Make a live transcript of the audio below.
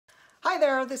Hi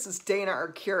there, this is Dana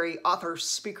Arcuri, author,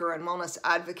 speaker, and wellness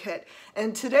advocate,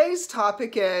 and today's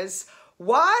topic is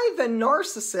why the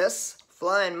narcissists,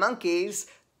 flying monkeys,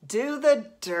 do the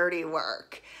dirty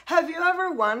work. Have you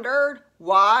ever wondered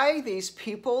why these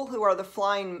people who are the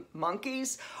flying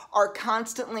monkeys are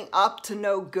constantly up to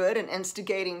no good and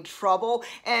instigating trouble?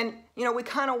 And, we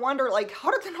kind of wonder,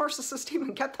 how did the narcissist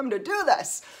even get them to do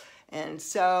this? And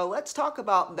so let's talk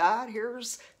about that.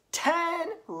 Here's 10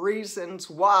 reasons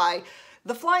why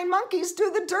the flying monkeys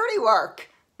do the dirty work.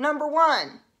 Number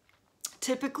 1,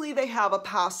 typically they have a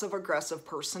passive-aggressive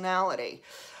personality.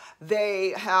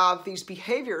 They have these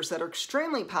behaviors that are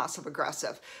extremely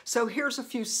passive-aggressive. So here's a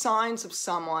few signs of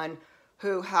someone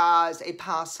who has a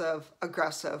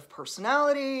passive-aggressive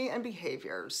personality and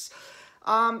behaviors.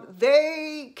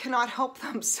 They cannot help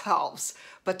themselves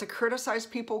but to criticize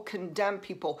people, condemn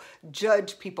people,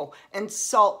 judge people,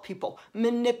 insult people,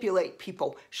 manipulate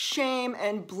people, shame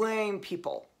and blame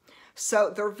people. So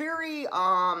they're very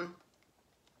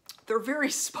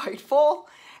spiteful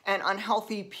and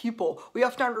unhealthy people. We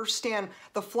have to understand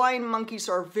the flying monkeys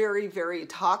are very, very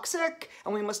toxic,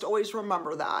 and we must always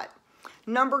remember that.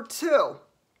 Number 2,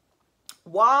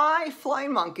 why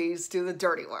flying monkeys do the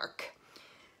dirty work.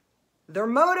 Their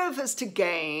motive is to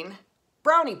gain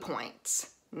brownie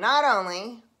points, not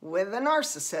only with the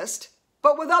narcissist,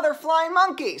 but with other flying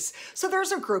monkeys. So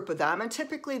there's a group of them, and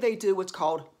typically they do what's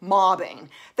called mobbing.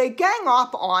 They gang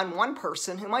up on one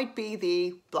person who might be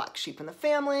the black sheep in the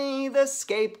family, the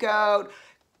scapegoat,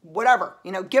 whatever,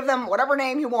 give them whatever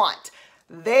name you want.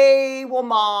 They will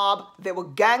mob, they will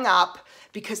gang up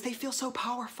because they feel so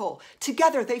powerful.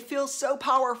 Together they feel so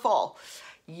powerful.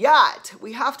 Yet,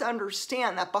 we have to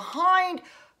understand that behind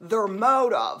their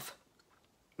motive,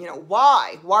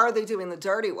 why are they doing the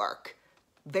dirty work?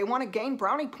 They want to gain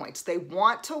brownie points. They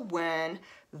want to win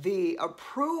the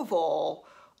approval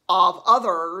of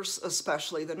others,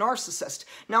 especially the narcissist.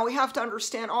 Now, we have to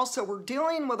understand also we're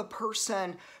dealing with a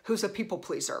person who's a people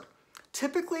pleaser.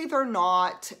 Typically, they're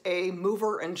not a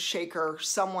mover and shaker,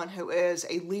 someone who is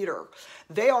a leader.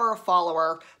 They are a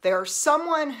follower. They are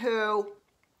someone who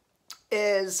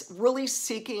is really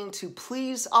seeking to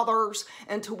please others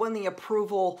and to win the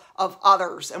approval of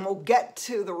others. And we'll get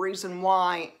to the reason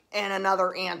why in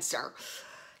another answer.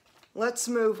 Let's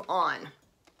move on.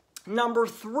 Number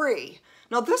 3.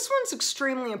 Now this one's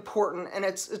extremely important, and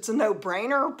it's a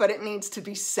no-brainer, but it needs to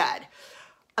be said.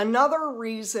 Another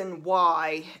reason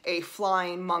why a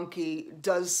flying monkey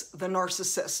does the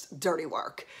narcissist dirty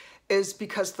work is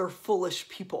because they're foolish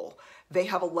people. They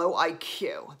have a low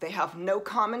IQ. They have no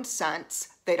common sense.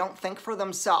 They don't think for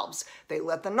themselves. They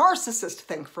let the narcissist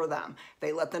think for them.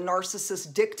 They let the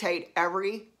narcissist dictate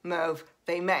every move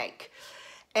they make.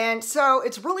 And so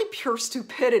it's really pure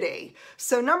stupidity.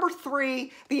 So number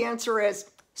 3, the answer is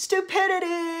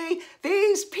stupidity.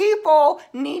 These people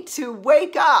need to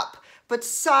wake up. But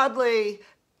sadly,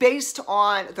 based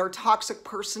on their toxic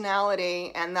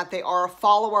personality and that they are a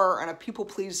follower and a people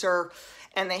pleaser,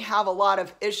 and they have a lot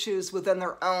of issues within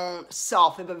their own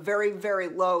self. They have a very, very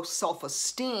low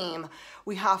self-esteem.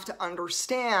 We have to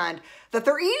understand that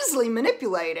they're easily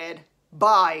manipulated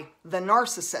by the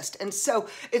narcissist. And so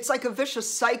it's like a vicious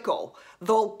cycle.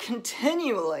 They'll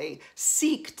continually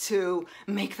seek to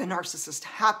make the narcissist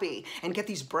happy and get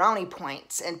these brownie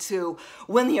points and to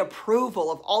win the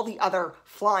approval of all the other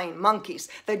flying monkeys.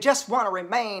 They just want to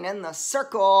remain in the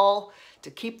circle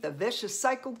to keep the vicious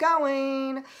cycle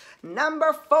going.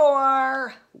 Number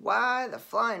 4, why the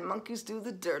flying monkeys do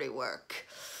the dirty work.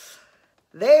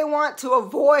 They want to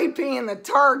avoid being the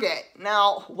target.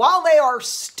 Now, while they are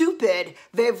stupid,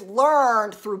 they've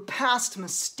learned through past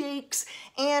mistakes,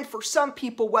 and for some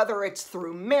people, whether it's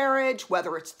through marriage,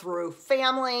 whether it's through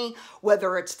family,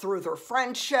 whether it's through their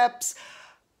friendships,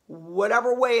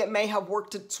 whatever way it may have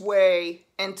worked its way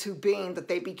into being that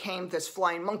they became this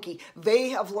flying monkey, they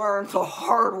have learned the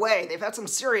hard way. They've had some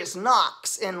serious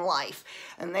knocks in life,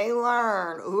 and they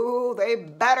learn, ooh, they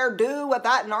better do what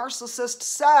that narcissist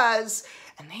says,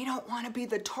 and they don't want to be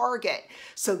the target.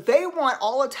 So they want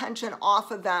all attention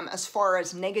off of them as far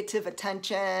as negative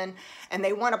attention, and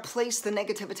they want to place the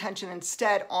negative attention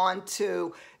instead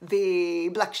onto the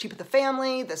black sheep of the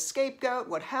family, the scapegoat,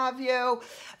 what have you.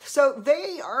 So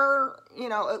they are,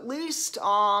 at least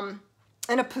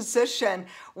in a position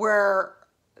where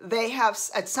they have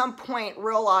at some point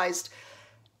realized,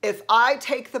 if I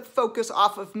take the focus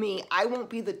off of me, I won't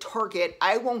be the target,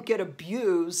 I won't get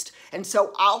abused, and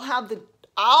so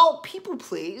I'll people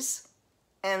please,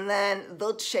 and then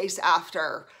they'll chase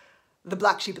after the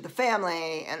black sheep of the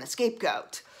family and the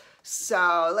scapegoat.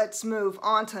 So let's move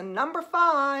on to number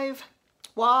 5,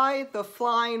 why the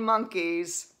flying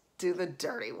monkeys do the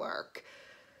dirty work.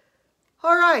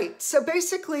 All right, so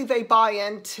basically they buy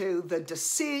into the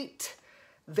deceit.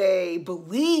 They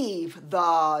believe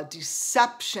the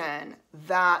deception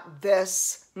that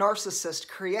this narcissist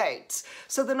creates.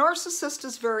 So the narcissist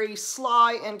is very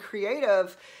sly and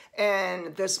creative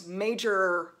in this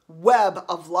major web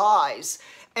of lies.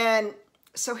 And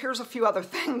so here's a few other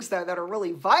things that are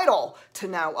really vital to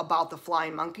know about the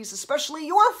flying monkeys, especially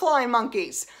your flying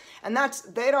monkeys. And that's,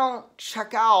 they don't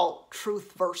check out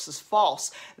truth versus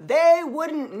false. They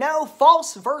wouldn't know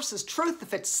false versus truth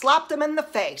if it slapped them in the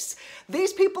face.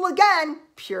 These people, again,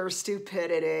 pure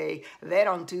stupidity. They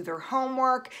don't do their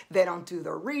homework. They don't do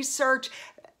their research.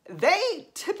 They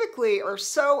typically are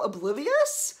so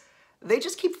oblivious, they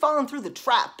just keep falling through the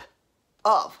trap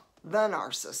of the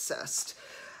narcissist.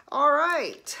 All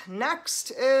right,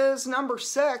 next is number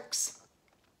 6.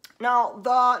 Now,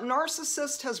 the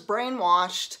narcissist has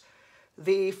brainwashed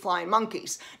the flying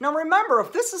monkeys. Now remember,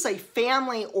 if this is a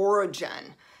family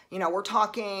origin, you know, we're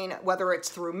talking whether it's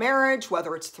through marriage,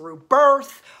 whether it's through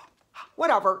birth,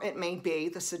 whatever it may be,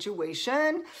 the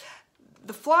situation,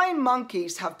 the flying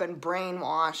monkeys have been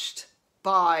brainwashed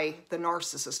by the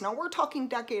narcissist. Now we're talking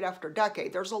decade after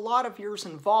decade. There's a lot of years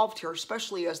involved here,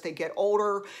 especially as they get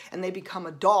older and they become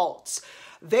adults.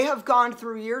 They have gone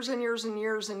through years and years and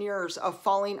years and years of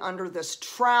falling under this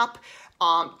trap.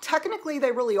 Technically,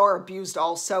 they really are abused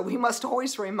also. We must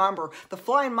always remember the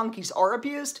flying monkeys are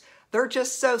abused. They're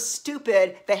just so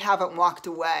stupid they haven't walked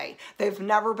away. They've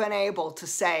never been able to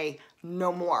say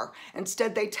no more.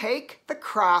 Instead, they take the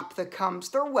crap that comes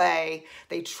their way.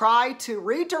 They try to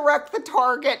redirect the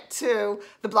target to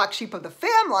the black sheep of the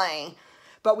family.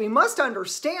 But we must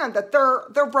understand that they're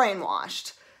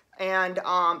brainwashed. And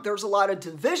there's a lot of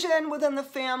division within the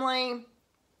family.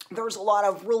 There's a lot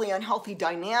of really unhealthy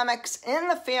dynamics in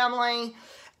the family,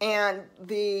 and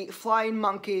the flying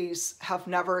monkeys have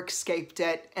never escaped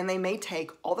it, and they may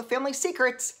take all the family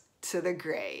secrets to the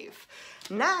grave.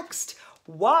 Next,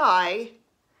 why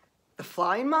the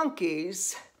flying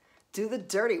monkeys do the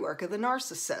dirty work of the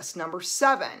narcissist. Number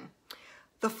 7,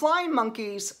 the flying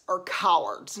monkeys are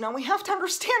cowards. Now we have to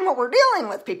understand what we're dealing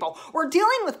with, people. We're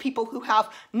dealing with people who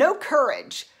have no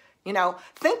courage. You know,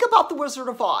 think about the Wizard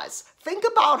of Oz. Think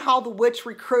about how the witch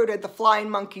recruited the flying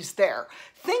monkeys there.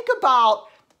 Think about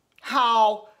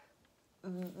how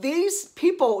these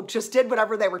people just did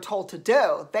whatever they were told to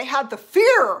do. They had the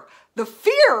fear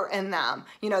in them.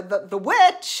 You know, the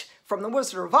witch from the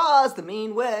Wizard of Oz, the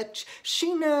mean witch,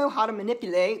 she knew how to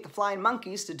manipulate the flying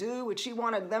monkeys to do what she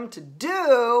wanted them to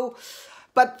do.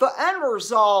 But the end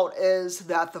result is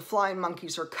that the flying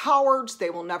monkeys are cowards. They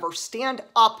will never stand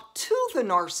up to the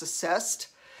narcissist.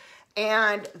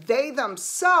 And they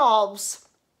themselves,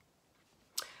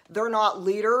 they're not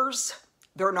leaders.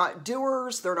 They're not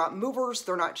doers. They're not movers.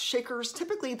 They're not shakers.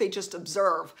 Typically, they just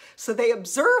observe. So they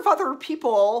observe other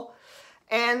people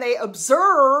and they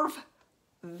observe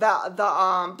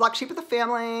the black sheep of the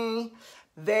family.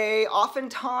 They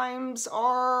oftentimes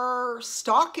are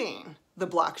stalking the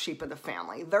black sheep of the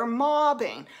family. They're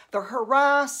mobbing, they're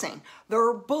harassing,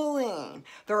 they're bullying,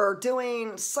 they're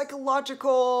doing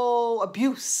psychological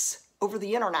abuse over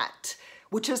the internet,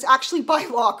 which is actually by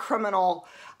law criminal.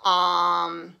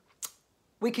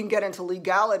 We can get into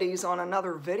legalities on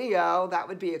another video. That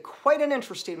would be quite an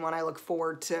interesting one I look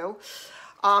forward to.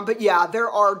 But yeah, there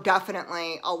are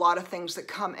definitely a lot of things that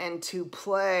come into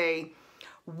play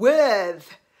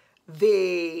with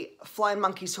the flying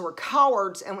monkeys who are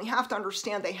cowards, and we have to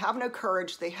understand they have no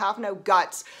courage, they have no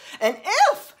guts. And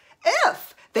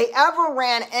if they ever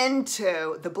ran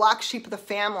into the black sheep of the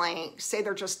family, say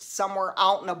they're just somewhere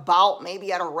out and about,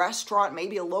 maybe at a restaurant,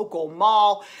 maybe a local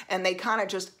mall, and they kind of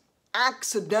just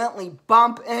accidentally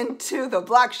bump into the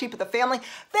black sheep of the family,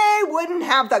 they wouldn't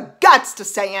have the guts to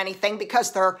say anything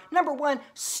because they're, number 1,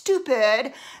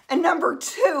 stupid, and number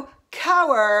 2,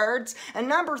 cowards, and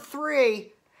number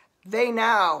 3, they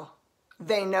know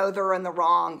they're in the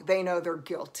wrong. They know they're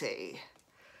guilty.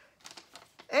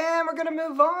 And we're going to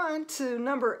move on to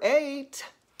number 8,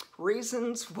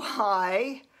 reasons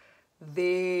why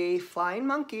the flying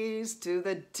monkeys do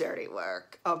the dirty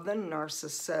work of the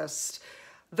narcissist.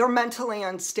 They're mentally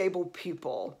unstable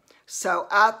people. So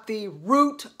at the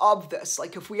root of this,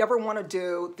 like if we ever want to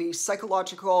do the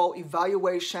psychological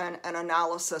evaluation and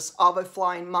analysis of a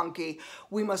flying monkey,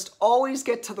 we must always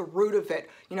get to the root of it.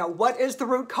 You know, what is the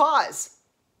root cause?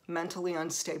 Mentally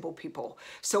unstable people.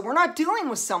 So we're not dealing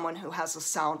with someone who has a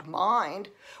sound mind.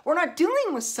 We're not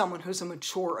dealing with someone who's a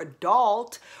mature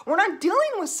adult. We're not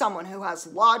dealing with someone who has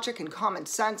logic and common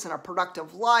sense and a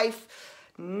productive life.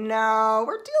 No,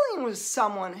 we're dealing with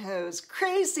someone who's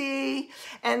crazy,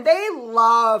 and they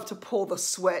love to pull the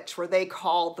switch where they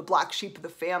call the black sheep of the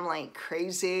family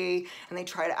crazy, and they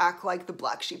try to act like the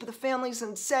black sheep of the family's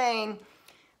insane.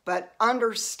 But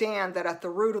understand that at the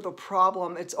root of the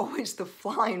problem, it's always the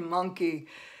flying monkey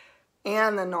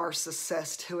and the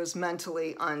narcissist who is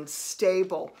mentally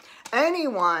unstable.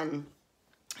 Anyone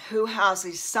who has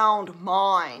a sound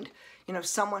mind,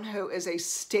 someone who is a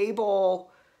stable,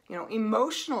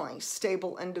 emotionally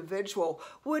stable individual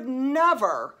would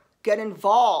never get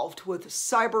involved with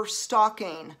cyber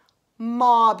stalking,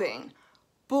 mobbing,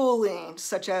 bullying,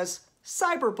 such as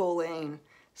cyberbullying,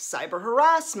 cyber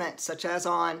harassment, such as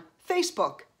on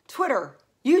Facebook, Twitter,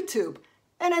 YouTube,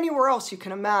 and anywhere else you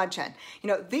can imagine.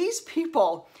 These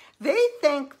people, they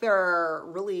think they're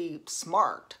really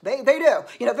smart. They do.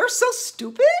 They're so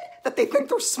stupid that they think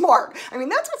they're smart. I mean,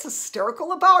 that's what's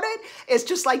hysterical about it. It's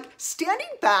just like standing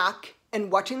back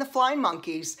and watching the flying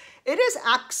monkeys. It is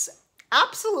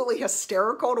absolutely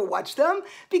hysterical to watch them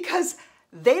because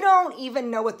they don't even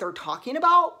know what they're talking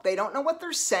about. They don't know what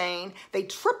they're saying. They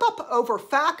trip up over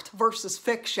fact versus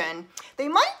fiction. They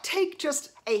might take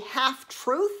just a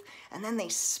half-truth and then they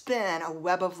spin a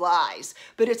web of lies.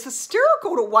 But it's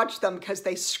hysterical to watch them because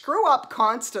they screw up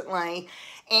constantly,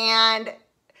 and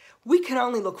we can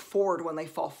only look forward when they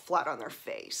fall flat on their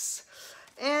face.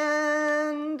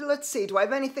 And let's see, do I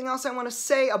have anything else I want to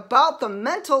say about the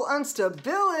mental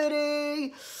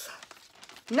instability?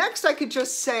 Next, I could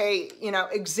just say,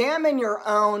 examine your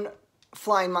own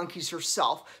flying monkeys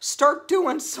yourself. Start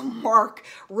doing some work,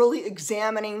 really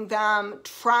examining them,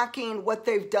 tracking what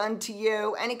they've done to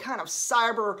you, any kind of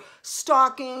cyber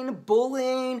stalking,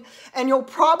 bullying, and you'll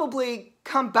probably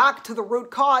come back to the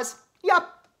root cause. Yep,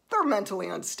 they're mentally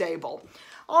unstable.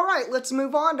 All right, let's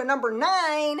move on to number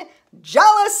 9,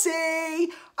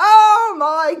 jealousy. Oh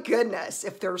my goodness.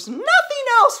 If there's nothing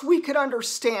else we could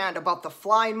understand about the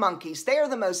flying monkeys, they are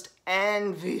the most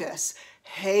envious,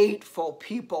 hateful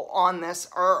people on this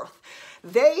earth.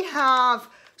 They have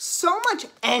so much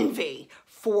envy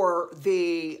for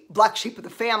the black sheep of the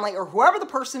family or whoever the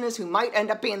person is who might end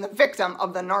up being the victim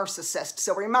of the narcissist.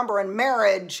 So remember, in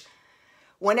marriage,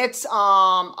 when it's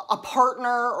a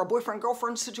partner or a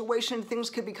boyfriend-girlfriend situation, things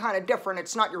could be kind of different.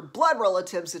 It's not your blood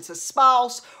relatives, it's a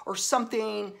spouse or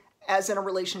something as in a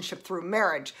relationship through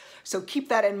marriage. So keep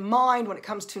that in mind when it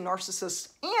comes to narcissists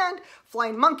and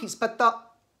flying monkeys. But the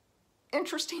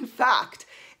interesting fact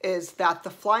is that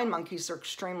the flying monkeys are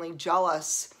extremely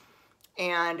jealous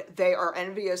and they are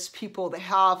envious people. They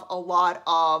have a lot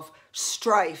of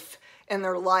strife in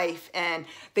their life, and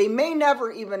they may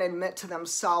never even admit to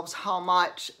themselves how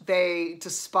much they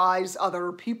despise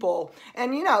other people.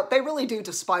 And they really do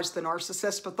despise the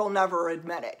narcissist, but they'll never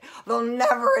admit it. They'll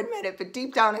never admit it, but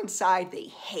deep down inside, they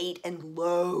hate and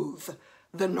loathe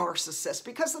the narcissist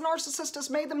because the narcissist has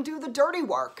made them do the dirty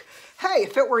work. Hey,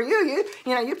 if it were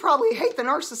you'd probably hate the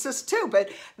narcissist too, but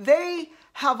they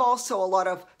have also a lot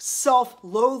of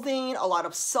self-loathing, a lot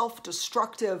of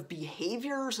self-destructive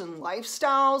behaviors and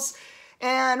lifestyles.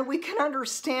 And we can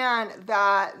understand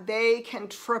that they can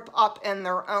trip up in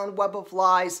their own web of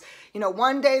lies.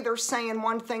 One day they're saying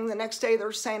one thing, the next day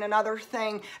they're saying another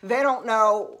thing. They don't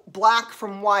know black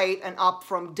from white and up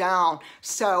from down.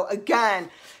 So again,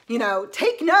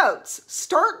 take notes.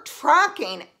 Start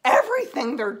tracking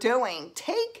everything they're doing.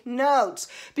 Take notes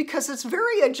because it's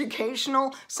very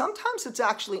educational. Sometimes it's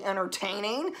actually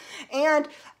entertaining. And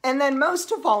then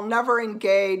most of all, never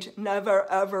engage,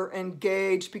 never ever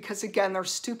engage, because again, they're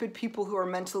stupid people who are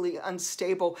mentally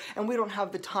unstable and we don't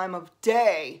have the time of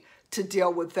day to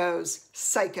deal with those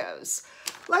psychos.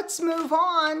 Let's move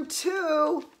on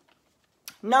to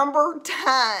number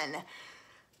 10.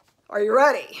 Are you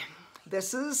ready?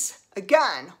 This is,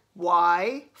 again,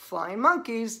 why flying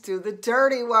monkeys do the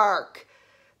dirty work.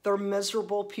 They're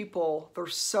miserable people. They're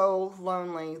so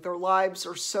lonely. Their lives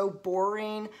are so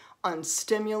boring,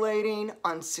 unstimulating,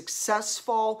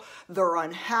 unsuccessful. They're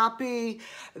unhappy.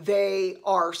 They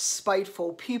are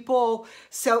spiteful people.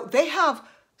 So they have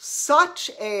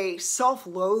such a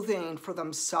self-loathing for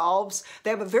themselves. They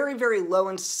have a very, very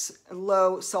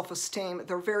low self-esteem.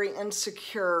 They're very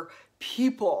insecure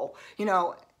people,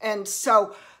 and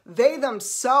so they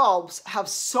themselves have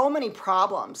so many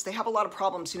problems. They have a lot of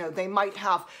problems. They might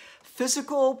have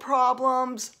physical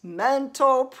problems,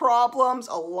 mental problems,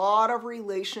 a lot of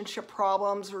relationship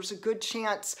problems. There's a good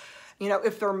chance,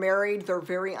 if they're married, they're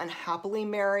very unhappily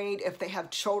married. If they have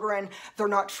children, they're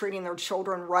not treating their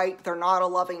children right. They're not a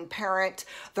loving parent.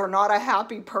 They're not a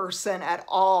happy person at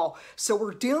all. So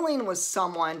we're dealing with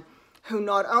someone who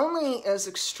not only is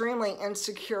extremely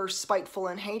insecure, spiteful,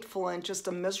 and hateful, and just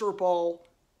a miserable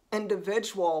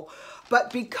individual,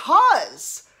 but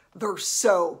because they're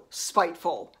so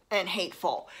spiteful and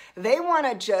hateful, they want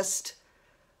to just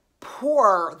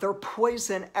pour their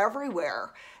poison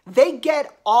everywhere. They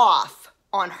get off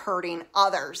on hurting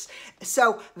others.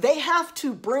 So they have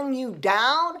to bring you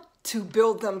down to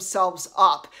build themselves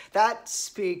up. That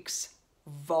speaks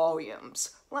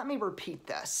volumes. Let me repeat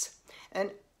this.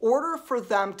 In order for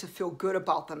them to feel good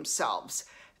about themselves,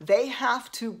 they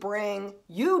have to bring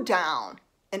you down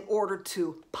in order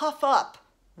to puff up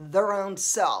their own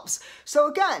selves. So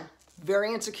again,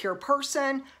 very insecure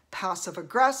person, passive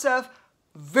aggressive,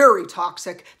 very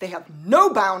toxic. They have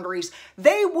no boundaries.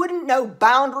 They wouldn't know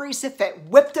boundaries if it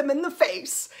whipped them in the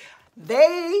face.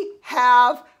 They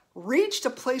have reached a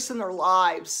place in their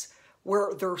lives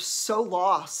where they're so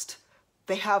lost.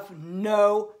 They have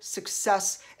no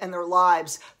success in their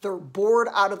lives. They're bored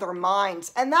out of their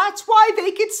minds. And that's why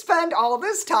they could spend all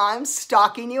this time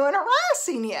stalking you and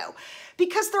harassing you,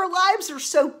 because their lives are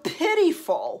so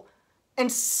pitiful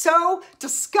and so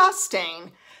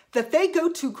disgusting that they go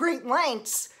to great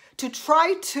lengths to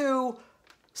try to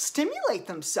stimulate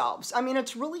themselves. I mean,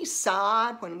 it's really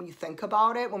sad when we think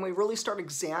about it, when we really start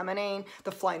examining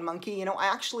the flying monkey. You know, I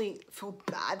actually feel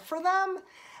bad for them.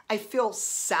 I feel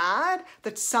sad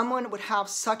that someone would have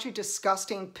such a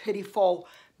disgusting, pitiful,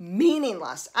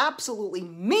 meaningless, absolutely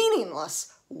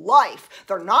meaningless life.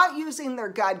 They're not using their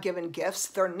God-given gifts.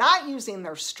 They're not using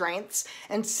their strengths.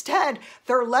 Instead,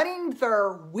 they're letting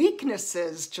their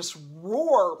weaknesses just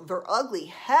roar their ugly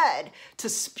head to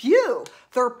spew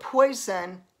their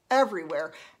poison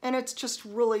everywhere. And it's just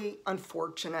really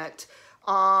unfortunate.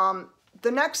 The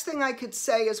next thing I could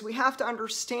say is we have to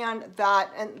understand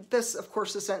that, and this of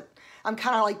course isn't, I'm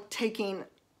kind of like taking,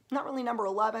 not really number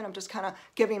 11, I'm just kind of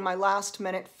giving my last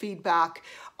minute feedback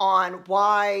on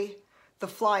why the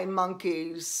flying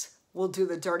monkeys will do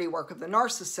the dirty work of the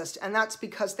narcissist, and that's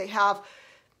because they have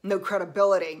no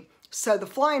credibility. So the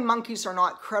flying monkeys are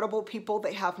not credible people.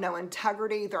 They have no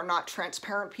integrity. They're not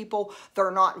transparent people.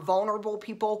 They're not vulnerable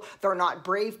people. They're not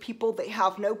brave people. They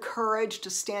have no courage to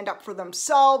stand up for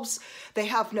themselves. They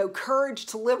have no courage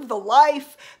to live the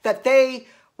life that they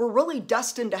were really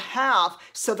destined to have.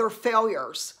 So they're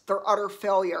failures. They're utter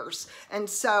failures. And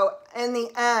so in the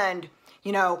end,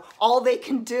 you know, all they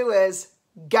can do is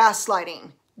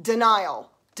gaslighting,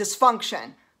 denial,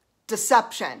 dysfunction,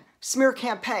 deception, smear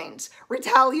campaigns,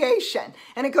 retaliation,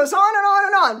 and it goes on and on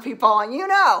and on, people. And you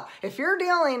know, if you're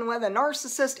dealing with a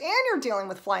narcissist and you're dealing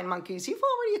with flying monkeys, you've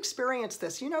already experienced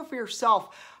this. You know for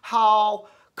yourself how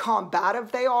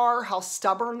combative they are, how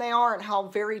stubborn they are, and how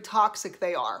very toxic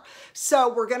they are.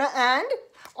 So we're going to end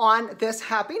on this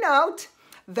happy note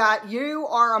that you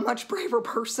are a much braver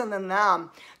person than them.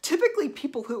 Typically,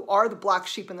 people who are the black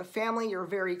sheep in the family, you're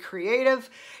very creative.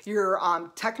 You're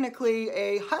technically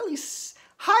a highly,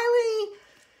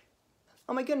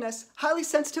 oh my goodness, highly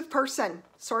sensitive person.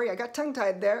 Sorry, I got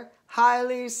tongue-tied there.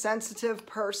 Highly sensitive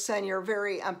person. You're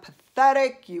very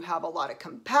empathetic. You have a lot of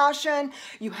compassion.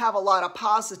 You have a lot of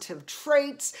positive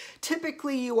traits.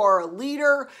 Typically, you are a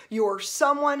leader. You're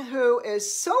someone who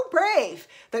is so brave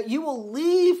that you will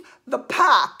leave the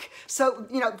pack. So,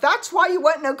 you know, that's why you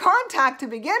went no contact to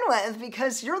begin with,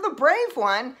 because you're the brave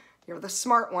one. You're the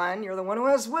smart one. You're the one who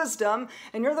has wisdom.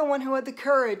 And you're the one who had the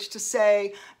courage to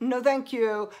say, no, thank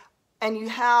you. And you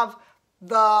have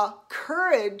the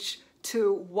courage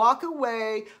to walk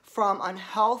away from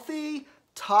unhealthy,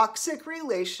 toxic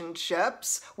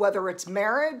relationships, whether it's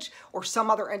marriage or some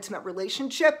other intimate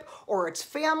relationship, or it's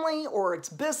family, or it's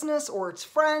business, or it's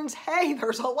friends. Hey,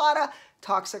 there's a lot of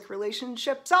toxic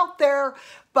relationships out there,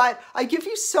 but I give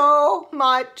you so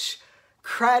much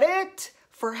credit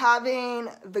for having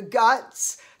the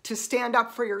guts to stand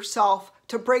up for yourself,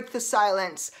 to break the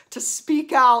silence, to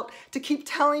speak out, to keep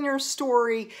telling your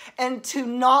story, and to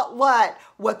not let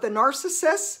what the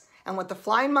narcissists and what the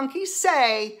flying monkeys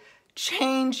say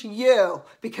change you,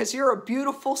 because you're a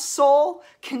beautiful soul.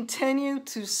 Continue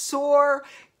to soar.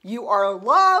 You are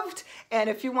loved. And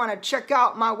if you want to check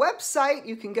out my website,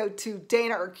 you can go to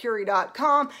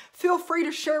danaarcuri.com. Feel free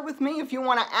to share with me if you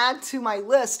want to add to my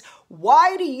list.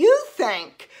 Why do you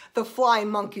think the flying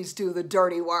monkeys do the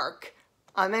dirty work?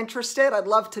 I'm interested. I'd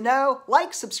love to know.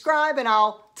 Like, subscribe, and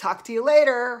I'll talk to you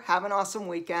later. Have an awesome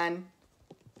weekend.